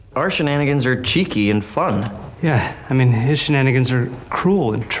Our shenanigans are cheeky and fun. Yeah, I mean, his shenanigans are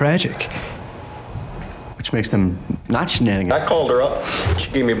cruel and tragic. Which makes them not shenanigans. I called her up.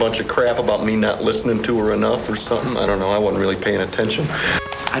 She gave me a bunch of crap about me not listening to her enough or something. I don't know. I wasn't really paying attention.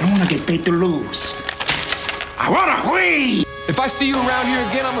 I don't want to get paid to lose. I want to win! If I see you around here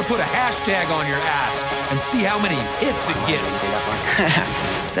again, I'm going to put a hashtag on your ass and see how many hits it gets.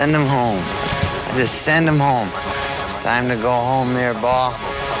 Send him home. Just send him home. Time to go home there, Ball.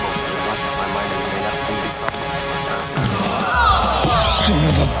 Son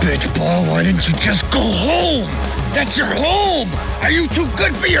of a bitch, Ball, why didn't you just go home? That's your home! Are you too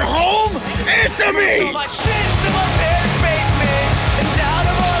good for your home? Answer me! So much shit to my parents' basement and down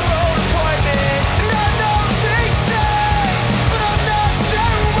to my own apartment. And I know these things, but I'm not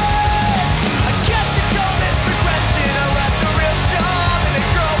sure when. I guess you call this progression. I left a real job and a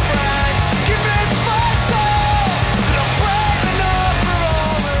girlfriend. Convince myself that I'm brave enough for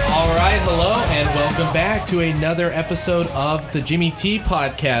all. All right, hello, and welcome back to another episode of the Jimmy T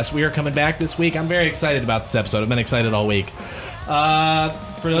Podcast. We are coming back this week. I'm very excited about this episode. I've been excited all week.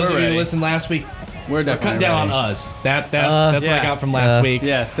 For those of you who listened last week, we're cutting down on us. That's what I got from last week.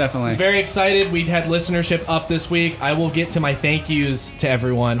 Yes, definitely. I was very excited. We'd had listenership up this week. I will get to my thank yous to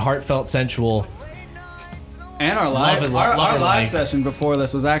everyone. Heartfelt, sensual. And our live session before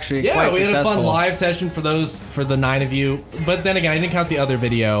this was actually quite successful. Yeah, we had a fun live session for the 9 of you. But then again, I didn't count the other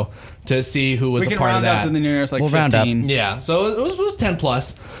video to see who was a part of that. We can round up to the nearest we'll 15. Round up. Yeah, so it was 10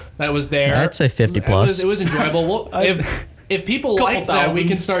 plus that was there. I'd say 50 plus. It was enjoyable. Well, if people like that, we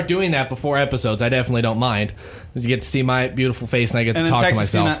can start doing that before episodes. I definitely don't mind. You get to see my beautiful face and I get to talk to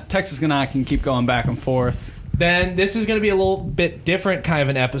myself. Texas and I can keep going back and forth. Then this is going to be a little bit different kind of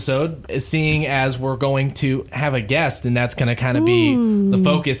an episode, seeing as we're going to have a guest, and that's going to kind of be the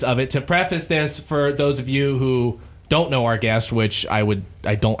focus of it. To preface this, for those of you who don't know our guest, which I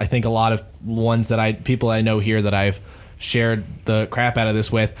think a lot of people I know here that I've shared the crap out of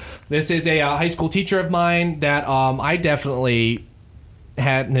this with. This is a high school teacher of mine that I definitely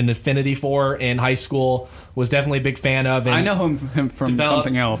had an affinity for in high school. Was definitely a big fan of. And I know him from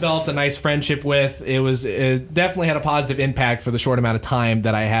something else. Developed a nice friendship with. It definitely had a positive impact for the short amount of time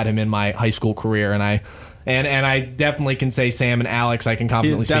that I had him in my high school career. And I definitely can say Sam and Alex, I can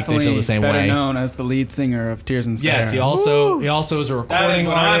confidently speak, they feel the same way. He's definitely better known as the lead singer of Tears and Sarah. Yes, he also is a recording that is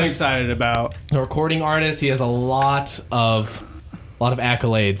what artist. I'm excited about. A recording artist. He has a lot of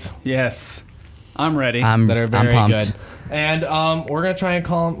accolades. Yes, I'm ready. That are very pumped. good. And we're gonna try and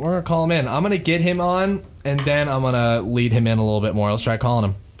call him. We're gonna call him in. I'm gonna get him on, and then I'm gonna lead him in a little bit more. Let's try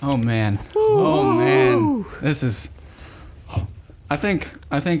calling him. Oh man. Oh man. This is. I think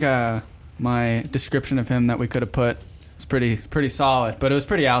my description of him that we could have put was pretty solid, but it was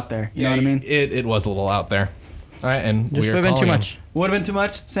pretty out there. You know what I mean? It was a little out there. All right, and just would have been too much. Would have been too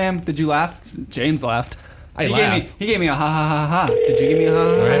much. Sam, did you laugh? James laughed. He laughed. He gave me a ha ha ha ha. Did you give me a ha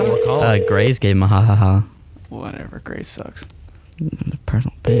ha ha? All right, we're calling. Grace gave him a ha ha ha. Whatever. Grace sucks.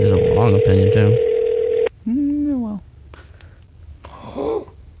 Personal opinion is a wrong opinion too. Well.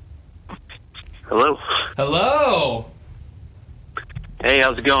 Hello. Hello. Hey,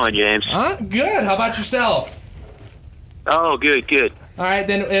 how's it going, James? Good. How about yourself? Oh, good. All right,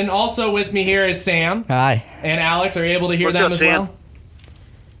 then, and also with me here is Sam. Hi. And Alex. Are you able to hear What's them up, as Sam? well?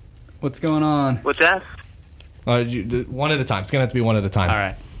 What's going on? What's that? One at a time. It's gonna have to be one at a time. All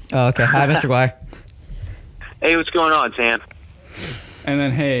right. Oh, okay. Hi, Mr. Aguiar. Hey, what's going on, Sam? And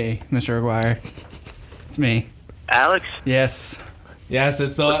then, hey, Mr. Aguiar. It's me. Alex? Yes. Yes,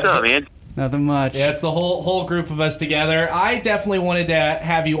 it's the. What's up, man? Nothing much. Yeah, it's the whole group of us together. I definitely wanted to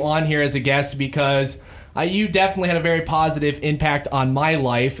have you on here as a guest because you definitely had a very positive impact on my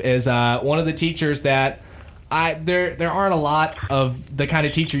life as one of the teachers that there aren't a lot of the kind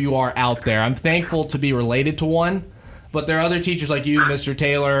of teacher you are out there. I'm thankful to be related to one, but there are other teachers like you, Mr.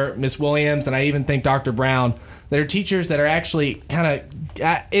 Taylor, Miss Williams, and I even think Dr. Brown. There are teachers that are actually kind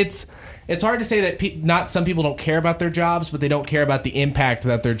of it's hard to say that not some people don't care about their jobs, but they don't care about the impact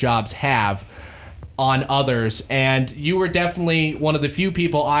that their jobs have on others. And you were definitely one of the few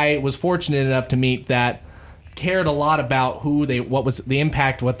people I was fortunate enough to meet that cared a lot about what was the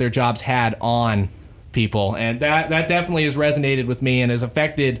impact what their jobs had on people. And that definitely has resonated with me and has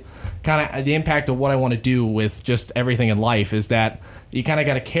affected kind of the impact of what I want to do with just everything in life, is that you kind of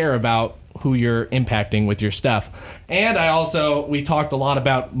got to care about who you're impacting with your stuff. And we talked a lot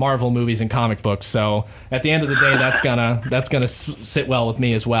about Marvel movies and comic books, so at the end of the day, that's gonna sit well with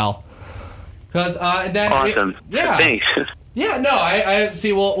me as well. Because awesome. Thanks. Yeah, no, I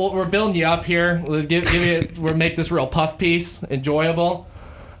see. We're building you up here. Let's we'll make this real puff piece enjoyable.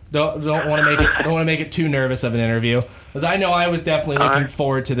 Don't want to make it too nervous of an interview. Because I know I was definitely looking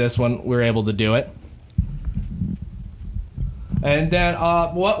forward to this when we were able to do it. And then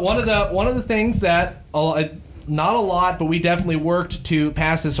one of the things that not a lot, but we definitely worked to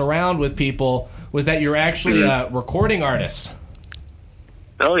pass this around with people was that you're actually a recording artist.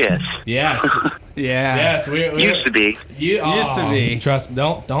 Oh yes. Yes. Yeah. Yes. We used to be. Used to be. Trust me.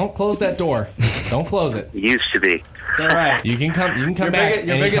 Don't close that door. Don't close it. Used to be. It's all right. You can come. You can come back.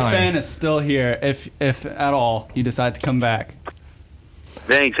 Your biggest fan is still here. If at all you decide to come back.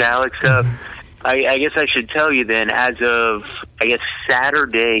 Thanks, Alex. I guess I should tell you then. As of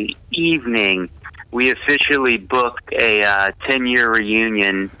Saturday evening, we officially booked a 10-year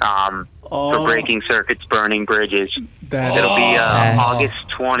reunion for Breaking Circuits, Burning Bridges. It'll be August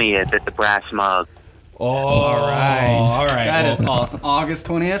 20th at the Brass Mug. All right. That is awesome. August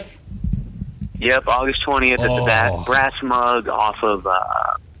 20th? Yep, August 20th at the Brass Mug off of,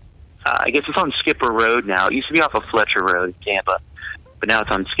 I guess it's on Skipper Road now. It used to be off of Fletcher Road in Tampa, but now it's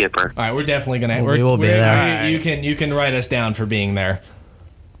on Skipper. All right, we're definitely going to... We will be there. You can write us down for being there.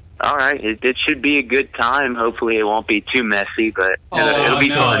 All right, it should be a good time. Hopefully it won't be too messy, but it'll be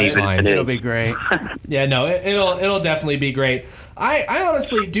fun even if it is. It'll be great. Yeah, no, it'll definitely be great. I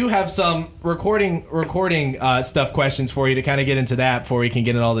honestly do have some recording stuff questions for you to kind of get into that before we can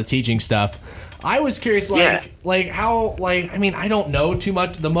get into all the teaching stuff. I was curious, I mean, I don't know too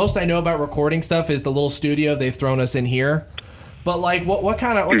much. The most I know about recording stuff is the little studio they've thrown us in here. But like, what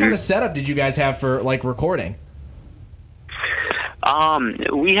kind of setup did you guys have for like recording?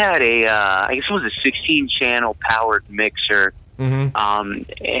 We had I guess it was a 16-channel powered mixer,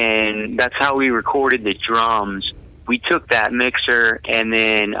 and that's how we recorded the drums. We took that mixer, and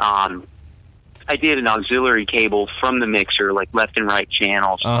then I did an auxiliary cable from the mixer, like left and right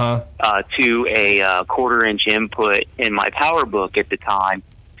channels, to a 1/4-inch input in my PowerBook at the time,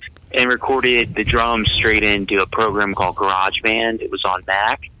 and recorded the drums straight into a program called GarageBand. It was on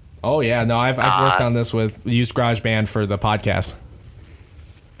Mac. Oh yeah, no, I've worked on this used GarageBand for the podcast.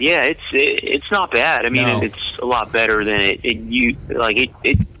 Yeah, it's not bad. I mean, it's a lot better than it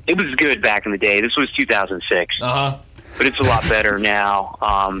was good back in the day. This was 2006. But it's a lot better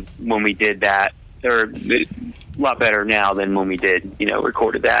now when we did that, or a lot better now than when we did,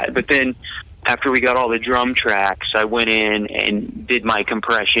 recorded that. But then after we got all the drum tracks, I went in and did my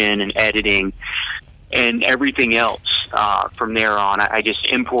compression and editing and everything else. From there on, I just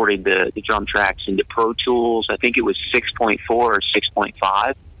imported the drum tracks into Pro Tools. I think it was 6.4 or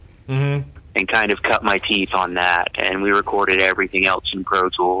 6.5. And kind of cut my teeth on that. And we recorded everything else in Pro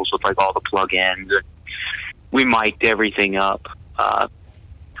Tools with like all the plugins. We mic'd everything up,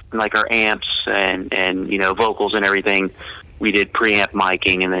 like our amps and vocals and everything. We did preamp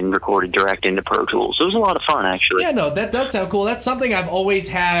miking and then recorded direct into Pro Tools. It was a lot of fun, actually. Yeah, no, that does sound cool. That's something I've always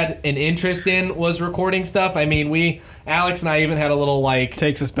had an interest in, was recording stuff. I mean, Alex and I even had a little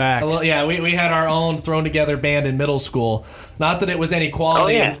takes us back. we had our own thrown together band in middle school. Not that it was any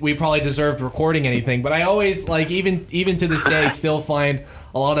quality and we probably deserved recording anything, but I always, even to this day, still find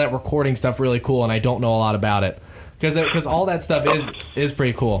a lot of that recording stuff really cool, and I don't know a lot about it. Because all that stuff is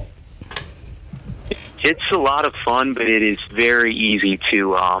pretty cool. It's a lot of fun, but it is very easy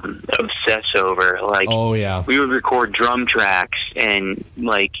to obsess over. We would record drum tracks, and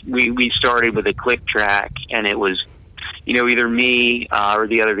we started with a click track, and it was, either me or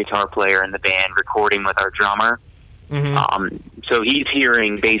the other guitar player in the band recording with our drummer. So he's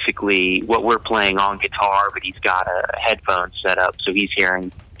hearing basically what we're playing on guitar, but he's got a headphone set up, so he's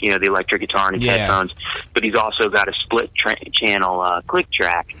hearing the electric guitar in his headphones, but he's also got a split channel click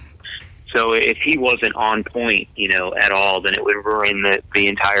track. So if he wasn't on point, at all, then it would ruin the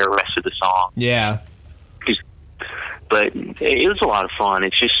entire rest of the song. Yeah. But it was a lot of fun.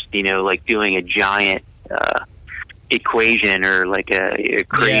 It's just, doing a giant equation or a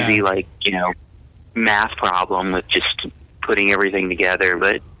crazy, math problem with just putting everything together.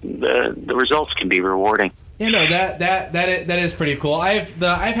 But the results can be rewarding. Yeah, no, that is pretty cool. I've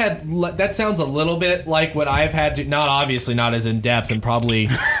had that sounds a little bit like what I've had to, not obviously not as in depth and probably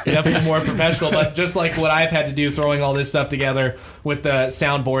definitely more professional, but just like what I've had to do throwing all this stuff together with the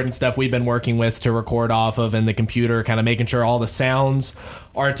soundboard and stuff we've been working with to record off of, and the computer, kind of making sure all the sounds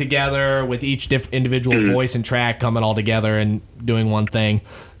are together with each individual voice and track coming all together and doing one thing.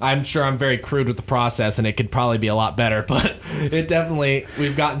 I'm sure I'm very crude with the process, and it could probably be a lot better, but it definitely,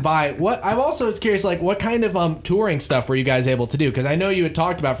 we've gotten by. What I'm also curious, what kind of touring stuff were you guys able to do? Because I know you had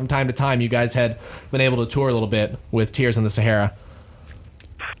talked about from time to time you guys had been able to tour a little bit with Tears in the Sahara.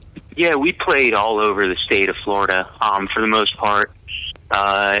 Yeah, we played all over the state of Florida for the most part.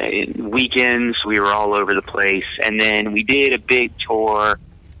 Weekends, we were all over the place. And then we did a big tour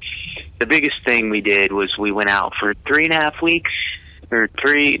the biggest thing we did was we went out for 3.5 weeks, or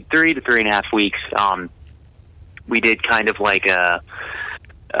three to 3.5 weeks. We did kind of like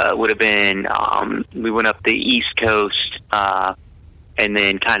would have been, we went up the East Coast, and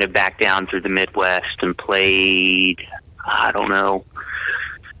then kind of back down through the Midwest and played, I don't know,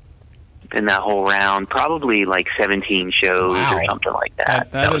 in that whole round, probably like 17 shows or something like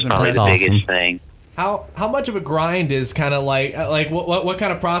that. That was probably the biggest thing. How much of a grind is kind of like what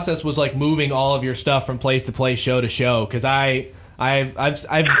kind of process was like moving all of your stuff from place to place, show to show? Because I've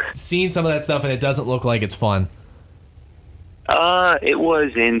seen some of that stuff and it doesn't look like it's fun. It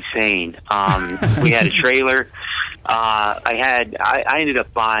was insane. We had a trailer. I ended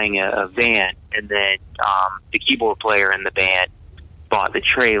up buying a van, and then the keyboard player in the band bought the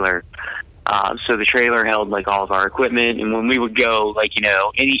trailer. So the trailer held like all of our equipment, and when we would go, like, you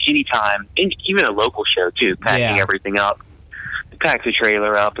know, any time, even a local show too, packing everything up, pack the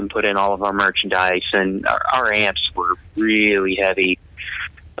trailer up and put in all of our merchandise, and our amps were really heavy.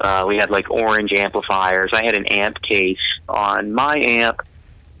 We had like orange amplifiers. I had an amp case on my amp,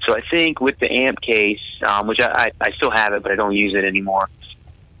 so I think with the amp case, which I still have it, but I don't use it anymore.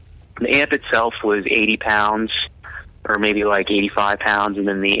 The amp itself was 80 pounds. Or maybe like 85 pounds, and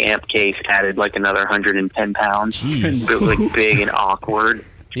then the amp case added like another 110 pounds. So it was like big and awkward.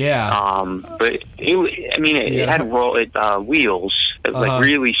 Yeah. But it had wheels, like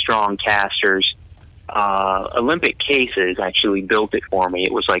really strong casters. Olympic Cases actually built it for me.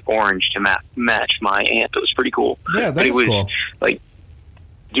 It was like orange to match my amp. It was pretty cool. Yeah, that was cool. Like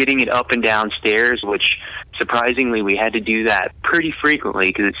getting it up and down stairs, which surprisingly we had to do that pretty frequently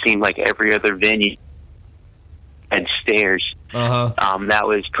because it seemed like every other venue had stairs. That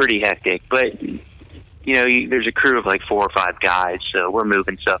was pretty hectic, but you know, there's a crew of like 4 or 5 guys, so we're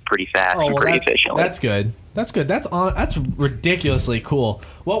moving stuff pretty fast and pretty efficiently. That's good. That's ridiculously cool.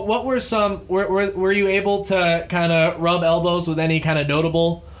 What were some? Were you able to kind of rub elbows with any kind of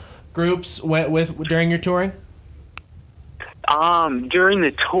notable groups with during your touring? During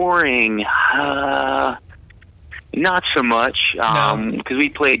the touring, not so much, because we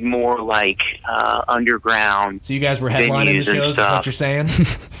played more like underground. So you guys were headlining the shows, is what you're saying?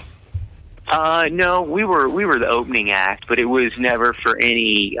 No, we were the opening act, but it was never for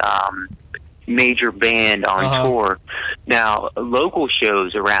any major band on tour. Now, local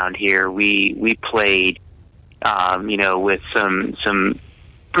shows around here, we played, with some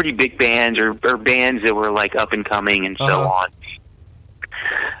pretty big bands or bands that were like up and coming and so on.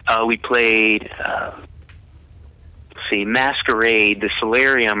 We played. Masquerade, the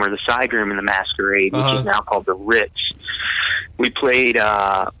Solarium or the side room in the Masquerade, which is now called the Ritz. We played,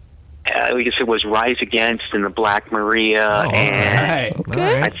 I guess it was Rise Against and the Black Maria,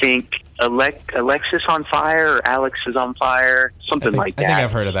 I think Alexis on Fire or Alex is on Fire, something like that. I think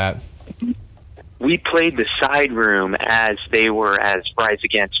I've heard of that. We played the side room as Rise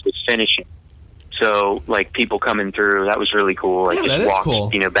Against was finishing. So, like, people coming through, that was really cool. Like, that is cool.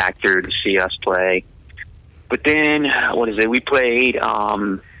 Back through to see us play. But then, we played, it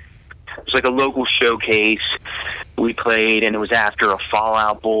was like a local showcase. We played, and it was after a Fall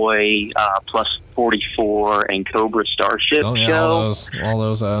Out Boy, Plus 44, and Cobra Starship show. All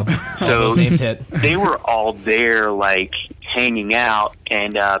those names hit. They were all there, like, hanging out,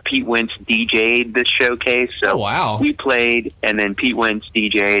 and Pete Wentz DJ'd this showcase. So we played, and then Pete Wentz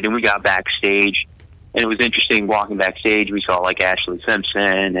DJ'd, and we got backstage. And it was interesting walking backstage. We saw, like, Ashley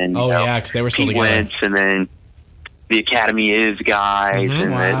Simpson and because they were still Pete together. Wentz, and then the Academy Is guys,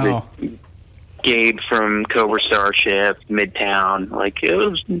 and the Gabe from Cobra Starship, Midtown. Like, it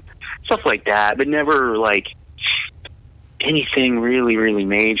was stuff like that, but never, like, anything really, really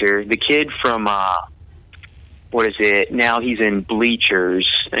major. The kid from, now he's in Bleachers,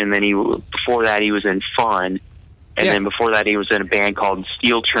 and then before that he was in Fun, and then before that he was in a band called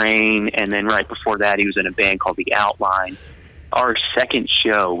Steel Train, and then right before that he was in a band called The Outline. Our second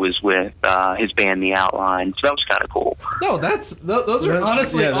show was with his band, The Outline, so that was kind of cool. No, those are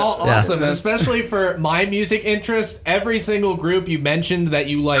honestly all awesome, especially for my music interest. Every single group you mentioned that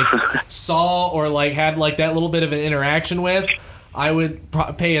you like saw or like had like that little bit of an interaction with, I would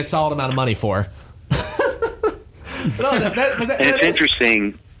pay a solid amount of money for. It's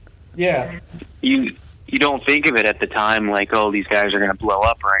interesting. Yeah. You don't think of it at the time like, oh, these guys are going to blow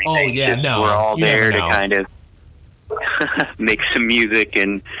up or anything. Oh, yeah, no. We're all there to kind of make some music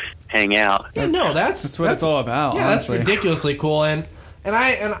and hang out. Yeah, no, that's what it's all about. Yeah, honestly. that's ridiculously cool, and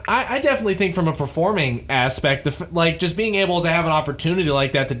I definitely think from a performing aspect, like just being able to have an opportunity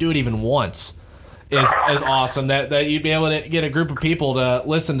like that to do it even once is awesome. That you'd be able to get a group of people to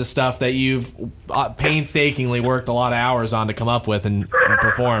listen to stuff that you've painstakingly worked a lot of hours on to come up with and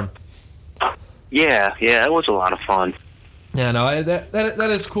perform. Yeah, it was a lot of fun. Yeah, no, that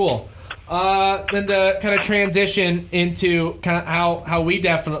is cool. Then to kind of transition into kind of how we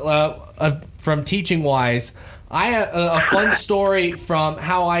definitely from teaching wise, I had a fun story from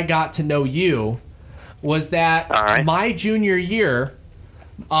how I got to know you. Was that my junior year,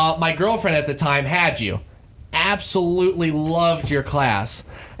 my girlfriend at the time had you. Absolutely loved your class.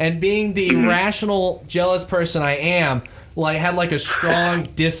 And being the rational, jealous person I am, had like a strong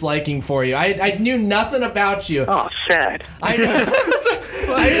disliking for you. I knew nothing about you. Oh, sad. Why you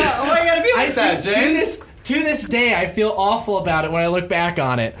gotta be like that, James? To this day, I feel awful about it when I look back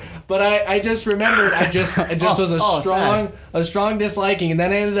on it. But I just remembered it just was a strong disliking, and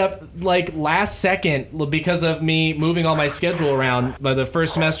then I ended up last second because of me moving all my schedule around. By the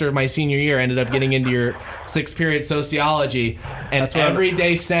first semester of my senior year, I ended up getting into your 6th period sociology, and every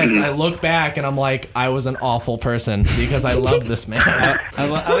day since I look back and I'm like, I was an awful person because I love this man.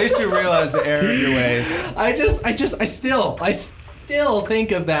 At least you realize the error of your ways. I still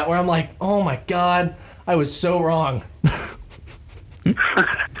think of that where I'm like, oh my God, I was so wrong.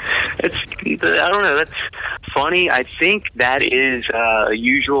 I don't know. That's funny. I think that is a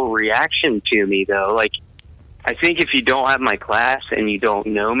usual reaction to me, though. I think if you don't have my class and you don't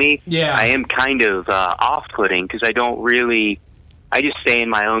know me, I am kind of off-putting because I don't really. I just stay in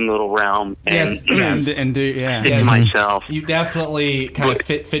my own little realm and stick to myself. You definitely kind of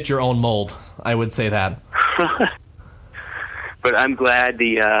fit your own mold. I would say that. But I'm glad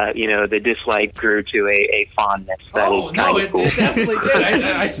the dislike grew to a fondness. It definitely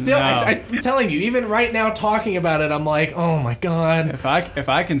did. I'm telling you, even right now talking about it, I'm like, oh my God. If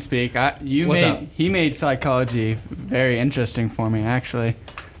I can speak, he made psychology very interesting for me, actually.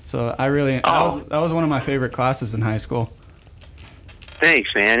 So that was one of my favorite classes in high school.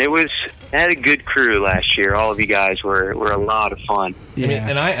 Thanks, man. I had a good crew last year. All of you guys were a lot of fun. Yeah.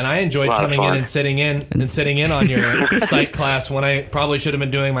 And I enjoyed coming in and sitting in on your psych class when I probably should have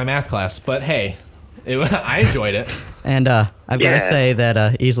been doing my math class. But hey, I enjoyed it. And I've got to say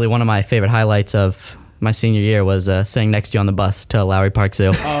that easily one of my favorite highlights of my senior year was sitting next to you on the bus to Lowry Park Zoo.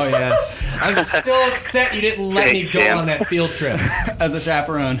 Oh, yes. I'm still upset you didn't let me go on that field trip. As a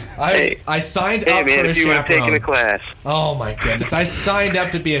chaperone. I signed up for a chaperone. You would have taken a class. Oh, my goodness. I signed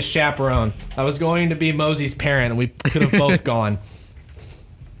up to be a chaperone. I was going to be Mosey's parent, and we could have both gone.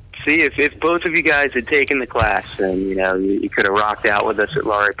 See, if both of you guys had taken the class, then you could have rocked out with us at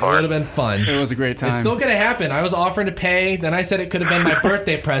Lowry Park. It would have been fun. It was a great time. It's still gonna happen. I was offering to pay. Then I said it could have been my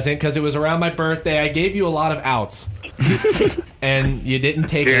birthday present because it was around my birthday. I gave you a lot of outs, and you didn't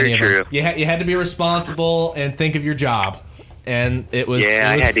take any of them. You had to be responsible and think of your job, and it was.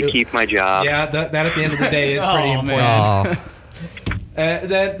 Yeah, I had to keep my job. Yeah, that at the end of the day is pretty important.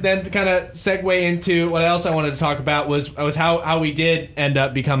 Then to kind of segue into what else I wanted to talk about was how we did end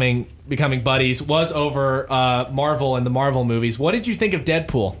up becoming buddies was over Marvel and the Marvel movies. What did you think of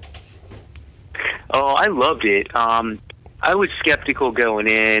Deadpool? Oh, I loved it. I was skeptical going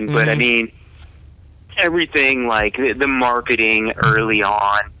in, but I mean, everything the marketing early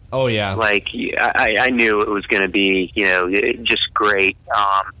on. Oh yeah. I knew it was going to be just great.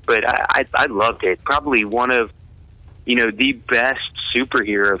 But I loved it. Probably one of the best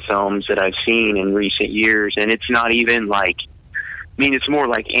superhero films that I've seen in recent years. And it's not even it's more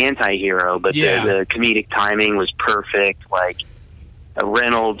like anti-hero, but the comedic timing was perfect.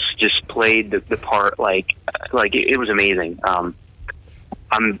 Reynolds just played the part it was amazing.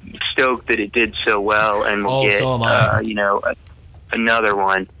 I'm stoked that it did so well, and we'll get so am I. Another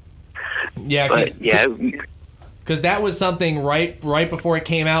one. Yeah, because that was something right before it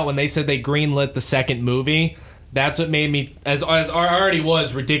came out when they said they greenlit the second movie. That's what made me, as I already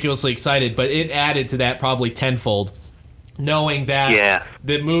was ridiculously excited, but it added to that probably tenfold. Knowing that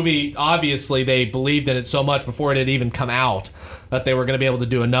the movie, obviously they believed in it so much before it had even come out that they were going to be able to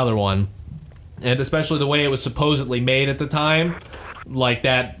do another one. And especially the way it was supposedly made at the time,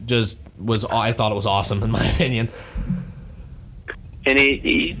 that just was, I thought it was awesome in my opinion. And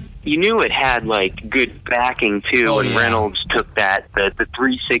you knew it had good backing too. When Reynolds took the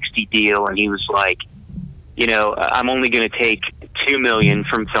 360 deal, and he was like, I'm only going to take $2 million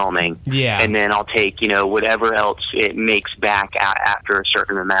from filming, and then I'll take whatever else it makes back after a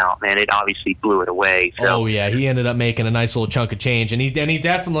certain amount. And it obviously blew it away. So. Oh yeah, he ended up making a nice little chunk of change, and he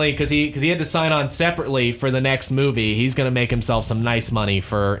definitely because he had to sign on separately for the next movie. He's going to make himself some nice money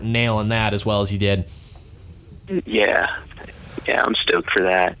for nailing that as well as he did. Yeah, I'm stoked for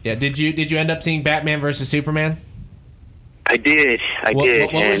that. Yeah, did you end up seeing Batman versus Superman? I did.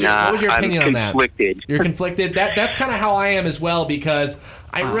 What was your opinion on that? I'm conflicted. You're conflicted? That's kind of how I am as well, because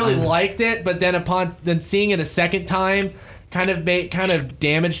I really liked it, but then upon seeing it a second time, kind of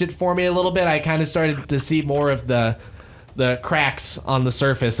damaged it for me a little bit. I kind of started to see more of the cracks on the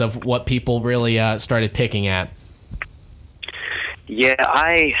surface of what people really started picking at. Yeah,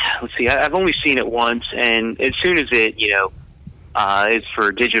 I've only seen it once, and as soon as it, is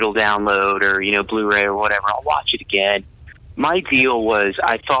for digital download or, Blu-ray or whatever, I'll watch it again. My deal was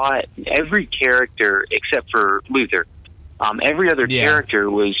I thought every character except for Luther, every other character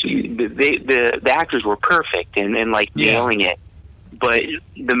was the actors were perfect and nailing it. But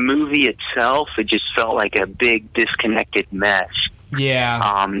the movie itself, it just felt like a big disconnected mess.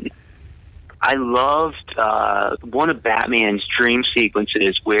 Yeah. I loved one of Batman's dream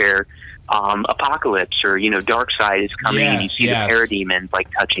sequences where Apocalypse or Darkseid is coming and you see the parademons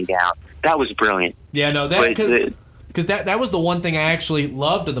touching down. That was brilliant. Yeah, no, that because that was the one thing I actually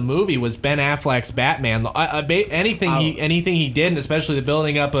loved of the movie was Ben Affleck's Batman. Anything he did, and especially the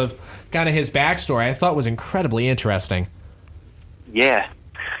building up of kind of his backstory, I thought was incredibly interesting. Yeah,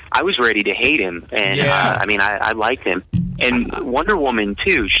 I was ready to hate him, and I liked him. And Wonder Woman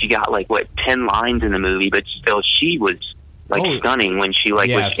too. She got 10 lines in the movie, but still, she was stunning when she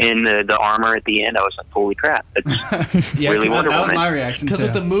was in the armor at the end. I was like, holy crap, that's really Wonder Woman. That was my reaction because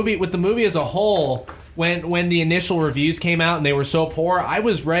with the movie as a whole. When the initial reviews came out and they were so poor, I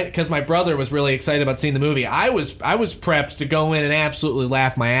was ready because my brother was really excited about seeing the movie. I was prepped to go in and absolutely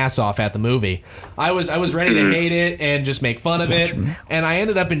laugh my ass off at the movie. I was ready to hate it and just make fun of it, and I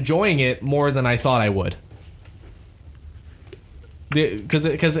ended up enjoying it more than I thought I would. Because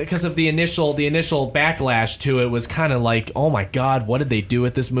of the initial backlash to it was kind of like, oh my god, what did they do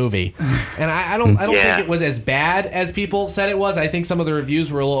with this movie? And I don't think it was as bad as people said it was. I think some of the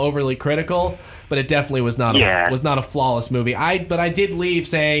reviews were a little overly critical, but it definitely was not a flawless movie. But I did leave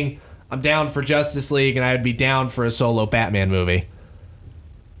saying I'm down for Justice League and I would be down for a solo Batman movie.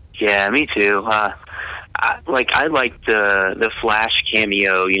 Yeah, me too. I liked the Flash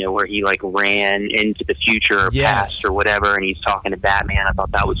cameo, where he ran into the future or past or whatever, and he's talking to Batman. I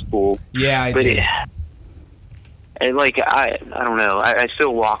thought that was cool. Yeah, I did. I don't know. I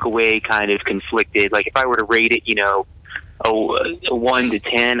still walk away kind of conflicted. If I were to rate it, a 1 to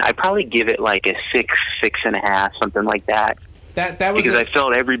 10, I'd probably give it a 6, 6.5, something like that. That was because I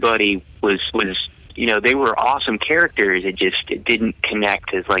felt everybody was they were awesome characters. It didn't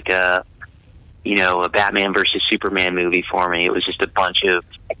connect as a Batman versus Superman movie for me. It was just a bunch of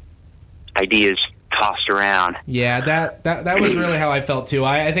ideas tossed around. Yeah, that was really how I felt too.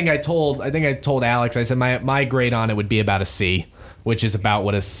 I think I told Alex, I said my grade on it would be about a C, which is about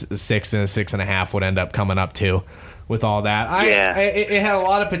what a 6 and a 6.5 would end up coming up to with all that. It had a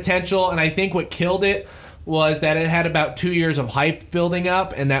lot of potential, and I think what killed it was that it had about 2 years of hype building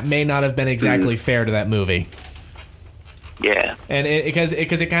up, and that may not have been exactly fair to that movie. Yeah, and because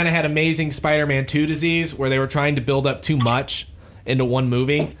it kind of had Amazing Spider-Man 2 disease, where they were trying to build up too much into one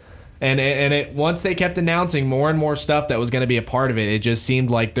movie, and once they kept announcing more and more stuff that was going to be a part of it, it just seemed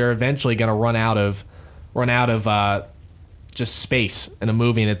like they're eventually going to run out of just space in a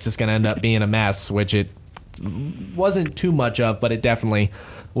movie, and it's just going to end up being a mess, which it wasn't too much of, but it definitely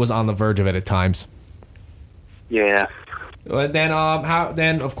was on the verge of it at times. Yeah. Then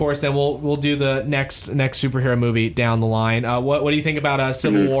of course we'll do the next superhero movie down the line. What do you think about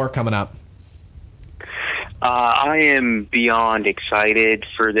Civil War coming up? I am beyond excited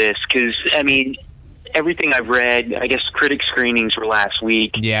for this because everything I've read, I guess critic screenings were last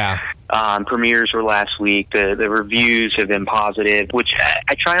week. Yeah. Premieres were last week. The reviews have been positive, which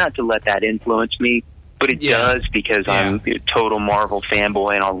I try not to let that influence me. But it does because I'm a total Marvel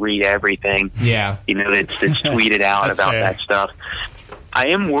fanboy and I'll read everything. Yeah. That's tweeted out about that stuff. I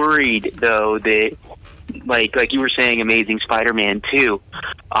am worried though that like you were saying, Amazing Spider-Man 2.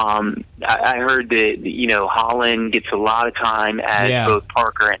 I heard that Holland gets a lot of time as both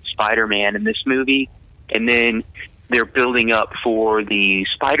Parker and Spider-Man in this movie, and then they're building up for the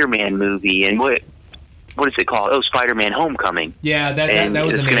Spider-Man movie. And what is it called? Oh, Spider-Man: Homecoming. Yeah, that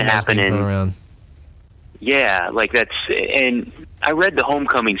was going to happen around. Yeah, and I read the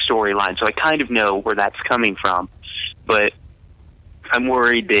Homecoming storyline, so I kind of know where that's coming from. But I'm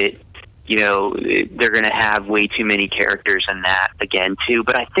worried that, they're going to have way too many characters in that again, too.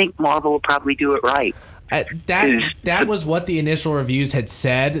 But I think Marvel will probably do it right. That was what the initial reviews had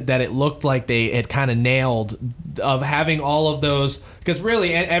said, that it looked like they had kind of nailed of having all of those, because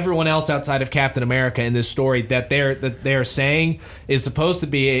really everyone else outside of Captain America in this story that they're saying is supposed to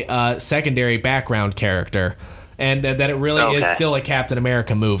be a secondary background character, and that it really is still a Captain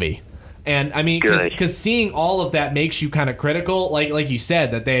America movie. And I mean, because seeing all of that makes you kind of critical, like you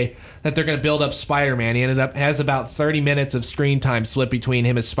said, that they're going to build up Spider-Man. He has about 30 minutes of screen time split between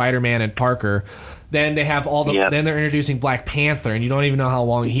him as Spider-Man and Parker. Then they have all the. Yep. Then they're introducing Black Panther, and you don't even know how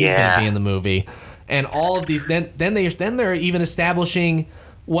long he's going to be in the movie. And all of these. Then they're even establishing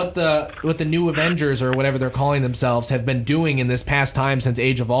what the new Avengers or whatever they're calling themselves have been doing in this past time since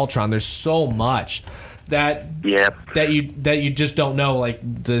Age of Ultron. There's so much that you just don't know, like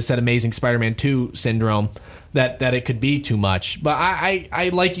the said Amazing Spider-Man 2 syndrome, that it could be too much. But I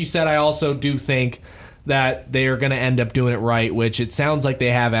like you said, I also do think that they are going to end up doing it right, which it sounds like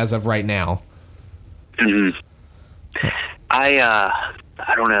they have as of right now. Mm-hmm.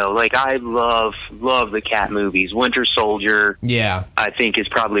 I don't know. Like, I love the Cap movies. Winter Soldier, I think, is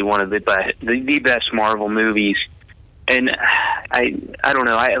probably one of the best Marvel movies. And I don't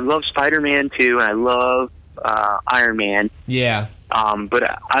know. I love Spider-Man too, and I love Iron Man. Yeah. But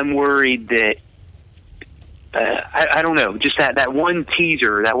I'm worried that I don't know. Just that one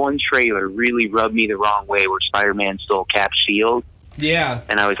teaser, that one trailer, really rubbed me the wrong way. Where Spider-Man stole Cap's shield. Yeah.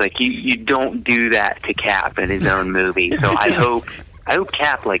 And I was like, you don't do that to Cap in his own movie. So I hope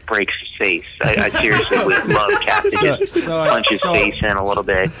Cap like breaks his face. I seriously would love Cap to just punch his face in a little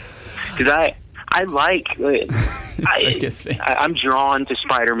bit, because I'm drawn to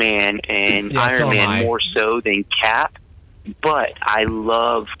Spider-Man and Iron Man more so than Cap, but I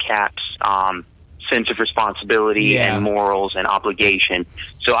love Cap's sense of responsibility and morals and obligation.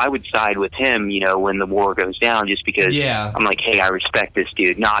 So I would side with him, when the war goes down, just because I'm like, hey, I respect this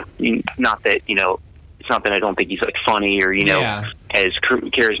dude. Not that, it's not that I don't think he's like funny or, as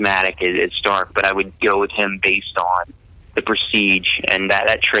charismatic as Stark, but I would go with him based on the prestige. And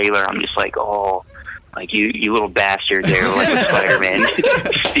that trailer, I'm just like, oh, like you little bastard there, like a Spider-Man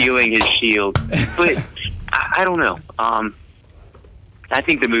stealing his shield. But I don't know. I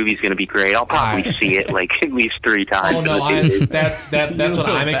think the movie's going to be great. I'll probably see it like at least 3 times. Oh no, that's what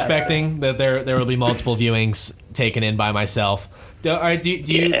I'm expecting. That there will be multiple viewings taken in by myself. Do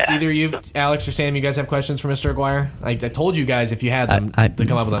either you, Alex or Sam, you guys have questions for Mr. Aguiar? I told you guys if you had them to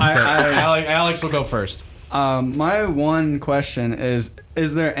come up with them. So Alex will go first. My one question is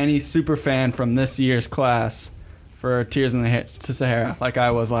there any super fan from this year's class for Tears in the Sahara, like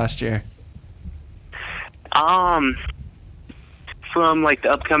I was last year? From like the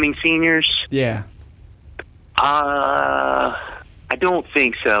upcoming seniors? Yeah. I don't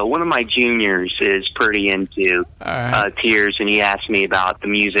think so. One of my juniors is pretty into Tears, and he asked me about the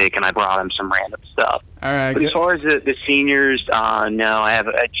music, and I brought him some random stuff. All right. But as far as the seniors, no. I have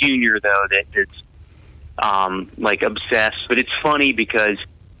a junior though that's like obsessed. But it's funny because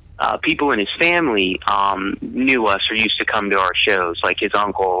people in his family knew us or used to come to our shows, like his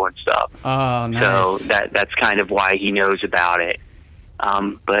uncle and stuff. Oh, nice. So that's kind of why he knows about it.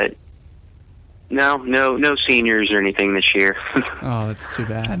 But no seniors or anything this year. Oh, that's too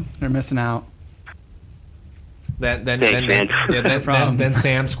bad. They're missing out. Then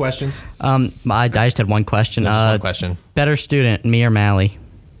Sam's questions. I just had one question. One question. Better student, me or Mally?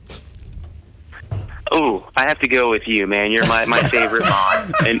 Oh, I have to go with you, man. You're my favorite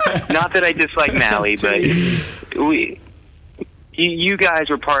mod. And not that I dislike Mally, but you guys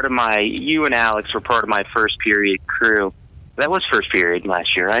were you and Alex were part of my first period crew. That was first period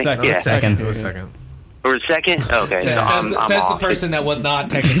last year, right? Second. It was second. Or second? Okay. Says the person that was not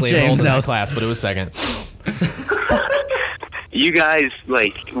technically enrolled in that class, but it was second. You guys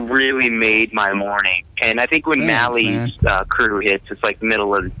really made my morning, and I think when Mally's crew hits, it's like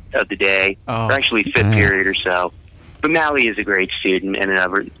middle of the day, or actually fifth period or so. But Mally is a great student in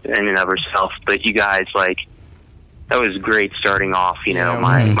and of herself. But you guys that was great starting off.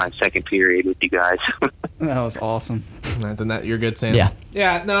 My second period with you guys. That was awesome. Then you're good, Sam. Yeah.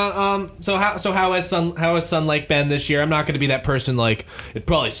 Yeah. No. So how has Sun Lake been this year? I'm not going to be that person it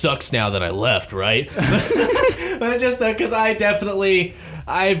probably sucks now that I left, right? But just because I definitely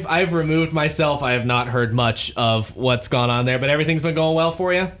I've removed myself. I have not heard much of what's gone on there, but everything's been going well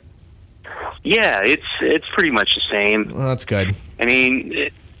for you. Yeah, it's pretty much the same. Well, that's good. I mean,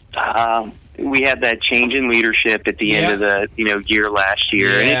 we had that change in leadership at the end of the year last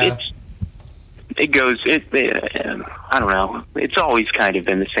year, and it goes. I don't know. It's always kind of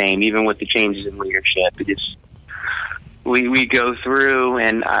been the same, even with the changes in leadership. We go through,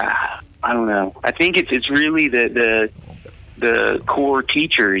 and I don't know. I think it's really the core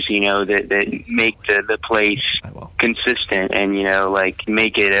teachers, that make the place consistent and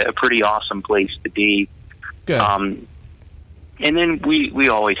make it a pretty awesome place to be. Good. And then we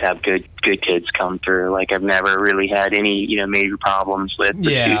always have good kids come through. I've never really had any major problems with the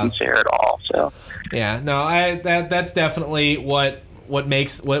students there at all. So that's definitely what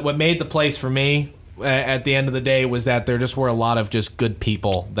made the place for me at the end of the day was that there just were a lot of just good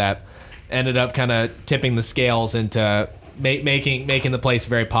people that ended up kind of tipping the scales into making the place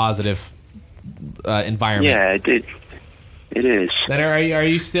very positive environment. Yeah, it is. Then are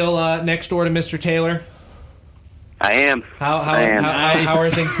you still next door to Mr. Taylor? I am. How are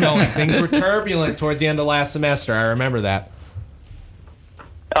things going? Things were turbulent towards the end of last semester. I remember that.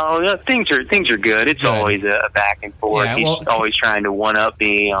 Oh, no, things are good. It's always a back and forth. Yeah, He's always trying to one up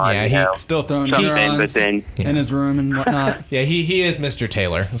me on still throwing something, neurons but then in his room and whatnot. Yeah, he is Mr.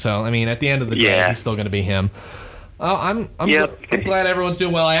 Taylor. So I mean, at the end of the day, he's still going to be him. I'm glad everyone's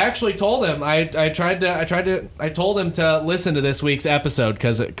doing well. I actually told him I told him to listen to this week's episode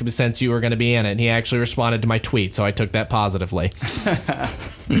because since you were going to be in it, and he actually responded to my tweet, so I took that positively.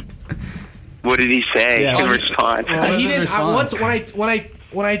 What did he say in response? He didn't.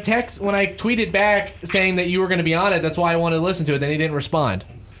 When I tweeted back saying that you were going to be on it, that's why I wanted to listen to it. Then he didn't respond.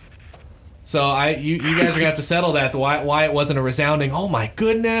 So you guys are gonna have to settle that. Why it wasn't a resounding "Oh my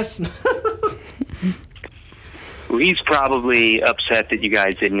goodness." Well, he's probably upset that you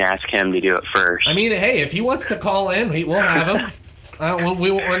guys didn't ask him to do it first. I mean, hey, if he wants to call in, we'll have him.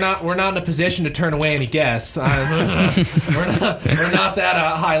 We're not in a position to turn away any guests. We're not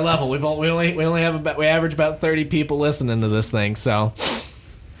that high level. We average about 30 people listening to this thing, so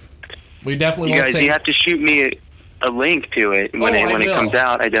we definitely won't say. You have to shoot me a link to it when it comes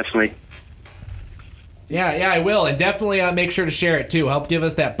out. I definitely. Yeah, I will, and definitely make sure to share it too. Help give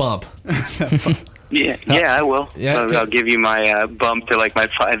us that bump. Yeah, I will. Yeah, I'll give you my bump to like my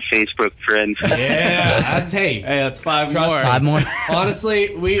 5 Facebook friends. Yeah, that's that's 5 more. 5 more.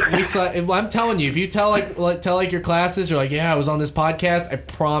 Honestly, we saw. I'm telling you, if you tell your classes, you're like, yeah, I was on this podcast. I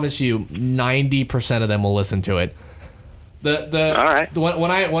promise you, 90% of them will listen to it. All right.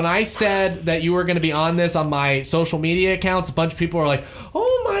 When I said that you were going to be on this on my social media accounts, a bunch of people were like,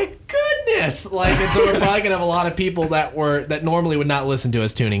 "Oh my goodness!" Like, and so we're probably going to have a lot of people that normally would not listen to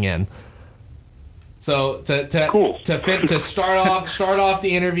us tuning in. So to start off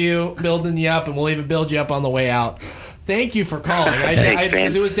the interview, building you up, and we'll even build you up on the way out. Thank you for calling.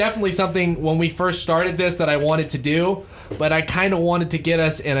 It was definitely something when we first started this that I wanted to do, but I kind of wanted to get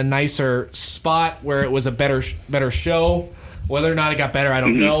us in a nicer spot where it was a better show. Whether or not it got better, I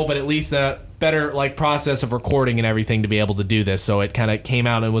don't know, but at least a better process of recording and everything to be able to do this. So it kind of came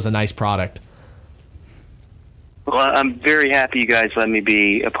out and was a nice product. Well, I'm very happy you guys let me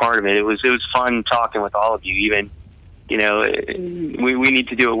be a part of it. It was fun talking with all of you. Even, we need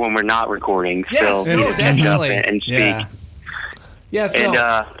to do it when we're not recording. Yes, so definitely. And speak. Yeah. Yes, and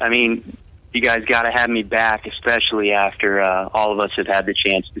I mean, you guys got to have me back, especially after all of us have had the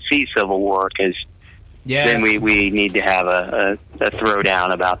chance to see Civil War, because then we need to have a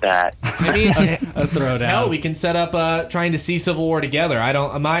throwdown about that. I mean, a throwdown. Hell, we can set up trying to see Civil War together. I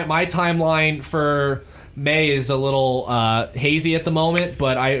don't. My timeline for May is a little hazy at the moment,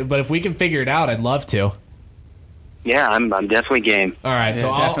 but if we can figure it out, I'd love to. Yeah, I'm definitely game. All right,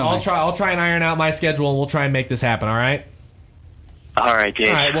 so I'll try and iron out my schedule, and we'll try and make this happen. All right. All right, Jake.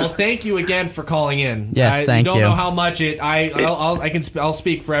 All right. Well, thank you again for calling in. Yes, thank you. You don't know how much I'll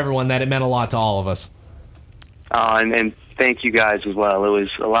speak for everyone that it meant a lot to all of us. And thank you guys as well. It was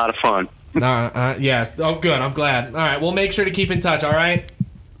a lot of fun. Yes. Oh, good. I'm glad. All right. We'll make sure to keep in touch. All right.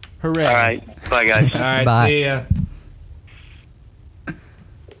 Hooray. All right. Bye, guys. All right. Bye. See ya.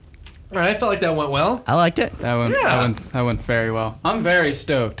 All right. I felt like that went well. I liked it. That went very well. I'm very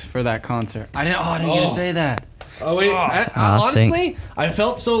stoked for that concert. I didn't get to say that. Oh wait! Honestly, I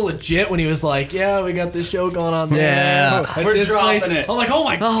felt so legit when he was like, "Yeah, we got this show going on." We're dropping it. I'm like, "Oh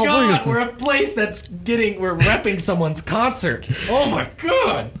my god, we're a place we're repping someone's concert." Oh my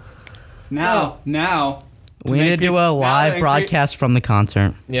god! Now. We need to do a live broadcast from the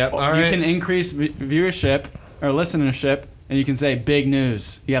concert. Yep. All right. You can increase viewership or listenership, and you can say big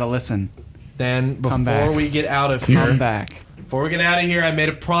news. You got to listen. Then before we get out of here, come back. Before we get out of here, I made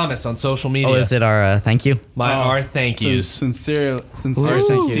a promise on social media. Oh, is it our thank you? Our thank yous. Sincere,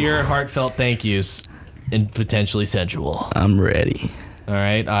 heartfelt thank yous, and potentially sensual. I'm ready. All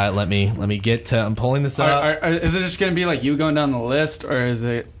right, let me get to. I'm pulling this up. Is it just gonna be like you going down the list, or is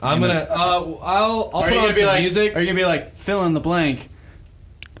it? I'll put on some music. Are you gonna be like fill in the blank?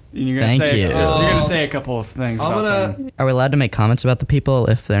 And you're gonna Thank say, you. You're gonna say a couple of things about them. Are we allowed to make comments about the people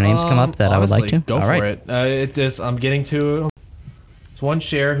if their names come up that honestly, I would like to? Go All for right. it. I'm getting to it. It's one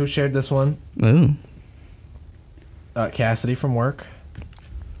share. Who shared this one? Ooh. Cassidy from work.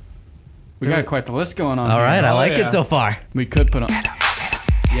 We got quite the list going on. All right, I like it so far. We could put on.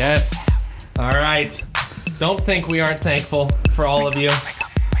 Yes. All right. Don't think we aren't thankful for all of you.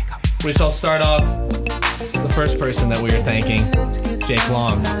 We shall start off the first person that we are thanking, Jake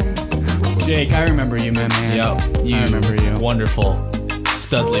Long. Jake, I remember you, man. Yep. I remember you. Wonderful,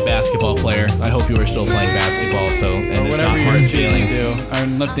 Studley basketball player. I hope you are still playing basketball. So and it's not hard feelings.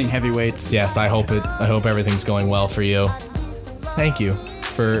 I'm lifting heavy weights. Yes, I hope everything's going well for you. Thank you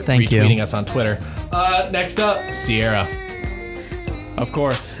for retweeting us on Twitter. Next up, Sierra. Of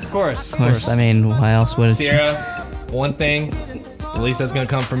course. I mean, why else would it? Sierra, one thing, at least that's gonna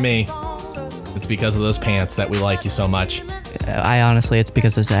come from me. It's because of those pants that we like you so much. Honestly, it's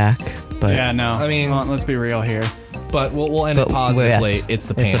because of Zach. But yeah, no. I mean, let's be real here. But we'll end it positively. Yes, it's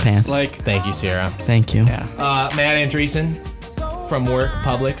the pants. It's the pants. Thank you, Sierra. Thank you. Yeah. Matt Andreessen from work,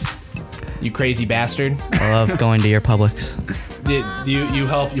 Publix. You crazy bastard. I love going to your Publix. You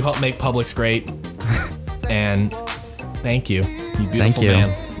help make Publix great. And thank you. You beautiful man.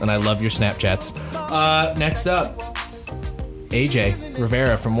 And I love your Snapchats. Next up, AJ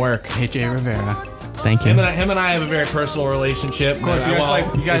Rivera from work. AJ Rivera. Thank you. Him and I have a very personal relationship. Of course, you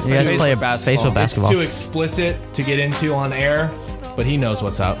guys play Facebook basketball. It's too explicit to get into on air, but he knows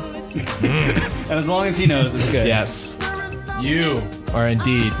what's up. And as long as he knows, it's good. Yes. You are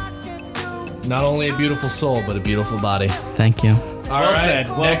indeed not only a beautiful soul, but a beautiful body. Thank you. Well said.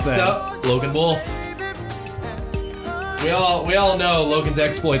 Next up, Logan Wolf. We all know Logan's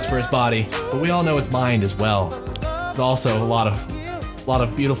exploits for his body, but we all know his mind as well. There's also a lot of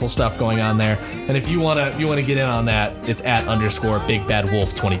beautiful stuff going on there. And if you wanna get in on that, it's at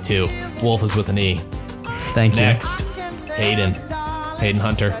 _BigBadWolf22. Wolf is with an E. Thank you. Next, Hayden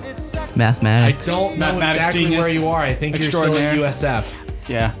Hunter. Mathematics. I don't know exactly genius, where you are. I think you're still at USF.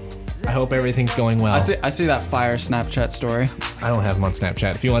 Yeah. I hope everything's going well. I see that fire Snapchat story. I don't have him on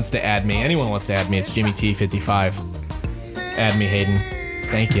Snapchat. If he wants to add me, anyone wants to add me, it's JimmyT55. Add me, Hayden.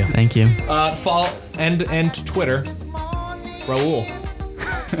 Thank you. Thank you. Follow and Twitter, Raul.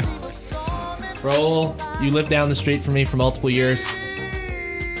 Raul, you lived down the street from me for multiple years.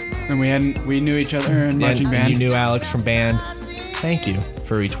 And we knew each other in marching band. You knew Alex from band. Thank you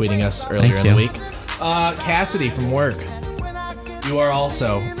for retweeting us earlier in the week. Cassidy from work. You are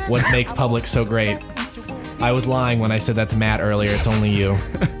also what makes Publix so great. I was lying when I said that to Matt earlier. It's only you.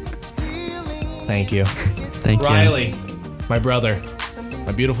 Thank you. Thank you. Riley, my brother,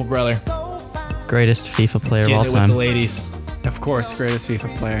 my beautiful brother. Greatest FIFA player of all Getting it time. with the ladies. Of course, greatest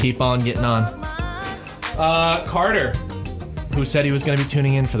FIFA player. Keep on getting on. Carter, who said he was going to be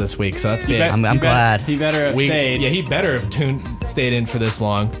tuning in for this week, so that's big. I'm glad. He better have stayed. Yeah, he better have stayed in for this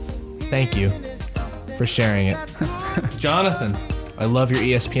long. Thank you for sharing it. Jonathan, I love your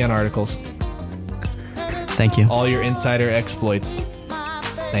ESPN articles. Thank you. All your insider exploits.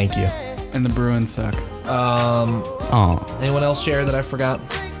 Thank you. And the Bruins suck. Anyone else share that I forgot?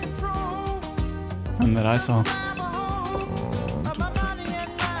 None that I saw.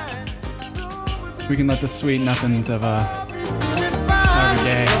 We can let the sweet nothings of every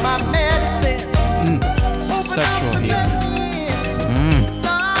day. Sexual healing.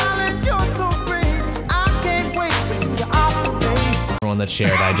 Everyone that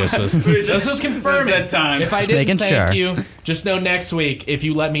shared, I just was confirming. That time. If I didn't thank you, just know next week, if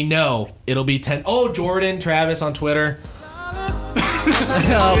you let me know, it'll be 10. Oh, Jordan, Travis on Twitter.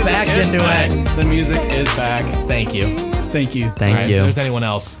 Oh, back into it. The music is back. Thank you. Thank you. Thank you. If there's anyone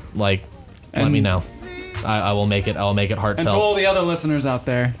else, let me know. I will make it heartfelt. And to all the other listeners out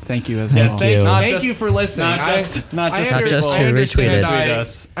there, thank you as well. Yes, thank you. Thank you for listening. Not just who retweeted.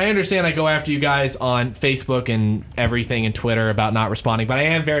 I understand I go after you guys on Facebook and everything and Twitter about not responding, but I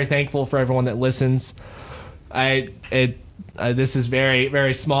am very thankful for everyone that listens. This is very,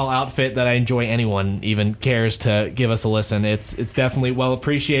 very small outfit that I enjoy anyone even cares to give us a listen. It's definitely well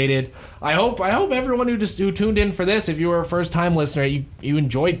appreciated. I hope everyone who tuned in for this, if you were a first time listener, you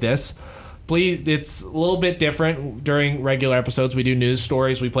enjoyed this. Please, it's a little bit different during regular episodes. We do news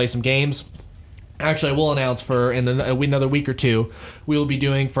stories, we play some games. Actually, I will announce in another week or two, we will be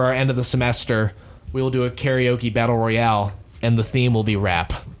doing for our end of the semester, we will do a karaoke battle royale, and the theme will be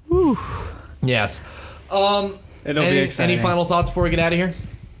rap. Whew. Yes. It'll be exciting. Any final thoughts before we get out of here?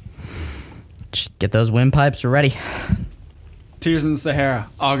 Get those windpipes ready. Tears in the Sahara,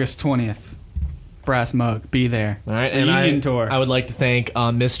 August 20th. Brass Mug, be there. All right, and tour. I would like to thank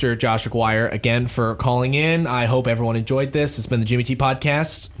Mr. Josh Aguiar again for calling in. I hope everyone enjoyed this. It's been the Jimmy T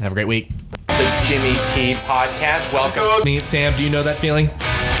Podcast. Have a great week. The Jimmy T Podcast. Welcome. Me and Sam, do you know that feeling?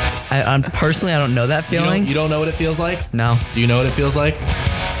 Personally, I don't know that feeling. You don't know what it feels like? No. Do you know what it feels like?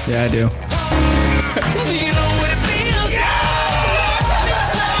 Yeah, I do.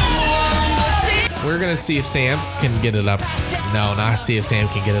 We're going to gonna see if Sam can get it up. No, not see if Sam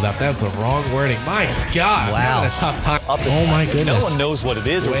can get it up. That's the wrong wording. My God, Wow. I'm having a tough time. Oh my goodness. No one knows what it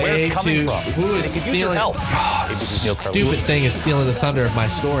is or where it's coming from. Who is They could use your stealing? help. Stupid thing is stealing the thunder of my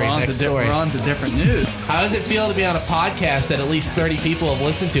story. Next story. We're on to different news. How does it feel to be on a podcast that at least 30 people have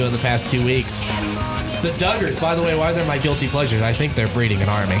listened to in the past 2 weeks? The Duggars, by the way, why they're my guilty pleasures? I think they're breeding an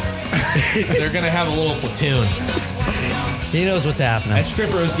army. They're gonna have a little platoon. He knows what's happening. That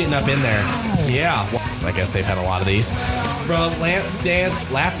stripper is getting up in there. Yeah. I guess they've had a lot of these. From lap dancing.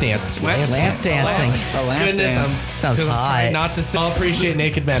 Lamp dancing. Goodness, Sounds I'm hot. trying not to I'll appreciate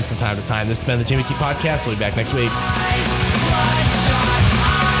naked men from time to time. This has been the Jimmy T Podcast. We'll be back next week.